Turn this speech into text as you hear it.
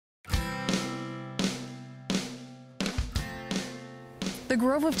The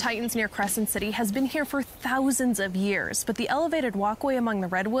Grove of Titans near Crescent City has been here for thousands of years, but the elevated walkway among the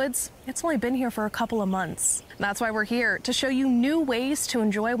redwoods, it's only been here for a couple of months. That's why we're here, to show you new ways to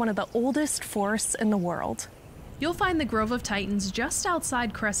enjoy one of the oldest forests in the world. You'll find the Grove of Titans just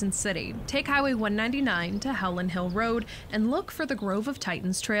outside Crescent City. Take Highway 199 to Howland Hill Road and look for the Grove of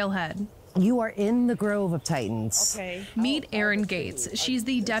Titans trailhead. You are in the Grove of Titans. Okay. Meet Erin Gates. She's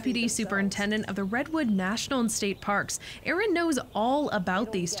the Deputy Superintendent of the Redwood National and State Parks. Erin knows all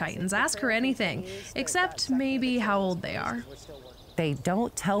about these Titans. Ask her anything, except maybe how old they are. They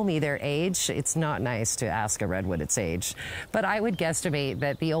don't tell me their age. It's not nice to ask a redwood its age. But I would guesstimate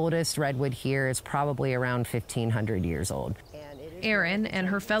that the oldest redwood here is probably around 1,500 years old. Erin and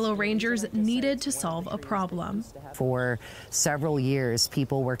her fellow rangers needed to solve a problem. For several years,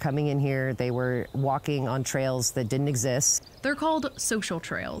 people were coming in here. They were walking on trails that didn't exist. They're called social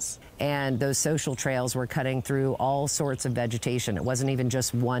trails. And those social trails were cutting through all sorts of vegetation. It wasn't even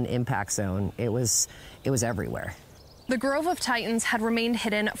just one impact zone. It was everywhere. The Grove of Titans had remained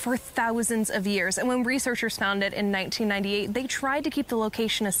hidden for thousands of years, and when researchers found it in 1998, they tried to keep the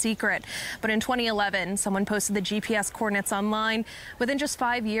location a secret. But in 2011, someone posted the GPS coordinates online. Within just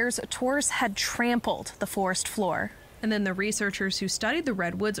 5 years, tourists had trampled the forest floor. And then the researchers who studied the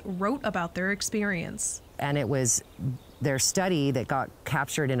redwoods wrote about their experience. And it was their study that got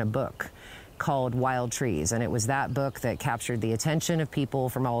captured in a book called Wild Trees, and it was that book that captured the attention of people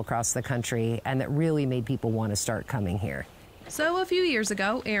from all across the country and that really made people want to start coming here. So a few years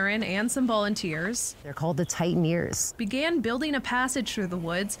ago, Erin and some volunteers, they're called the Titaneers, began building a passage through the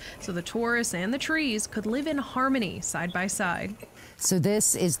woods so the tourists and the trees could live in harmony side by side. So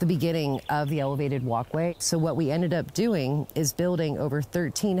this is the beginning of the elevated walkway. So what we ended up doing is building over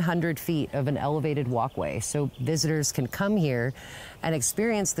 1,300 feet of an elevated walkway so visitors can come here and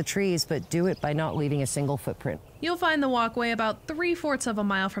experience the trees, but do it by not leaving a single footprint. You'll find the walkway about 3/4 of a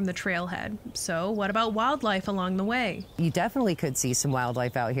mile from the trailhead. So what about wildlife along the way? You definitely could see some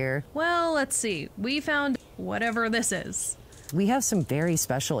wildlife out here. Well, let's see. We found whatever this is. We have some very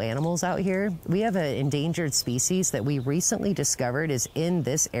special animals out here. We have an endangered species that we recently discovered is in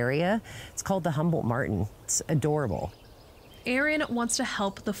this area. It's called the Humboldt martin. It's adorable. Erin wants to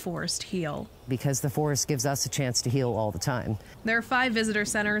help the forest heal. Because the forest gives us a chance to heal all the time. There are 5 visitor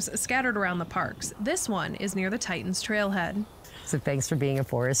centers scattered around the parks. This one is near the Titans trailhead. So thanks for being a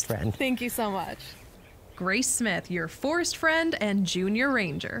forest friend. Thank you so much. Grace Smith, your forest friend and junior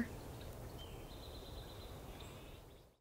ranger.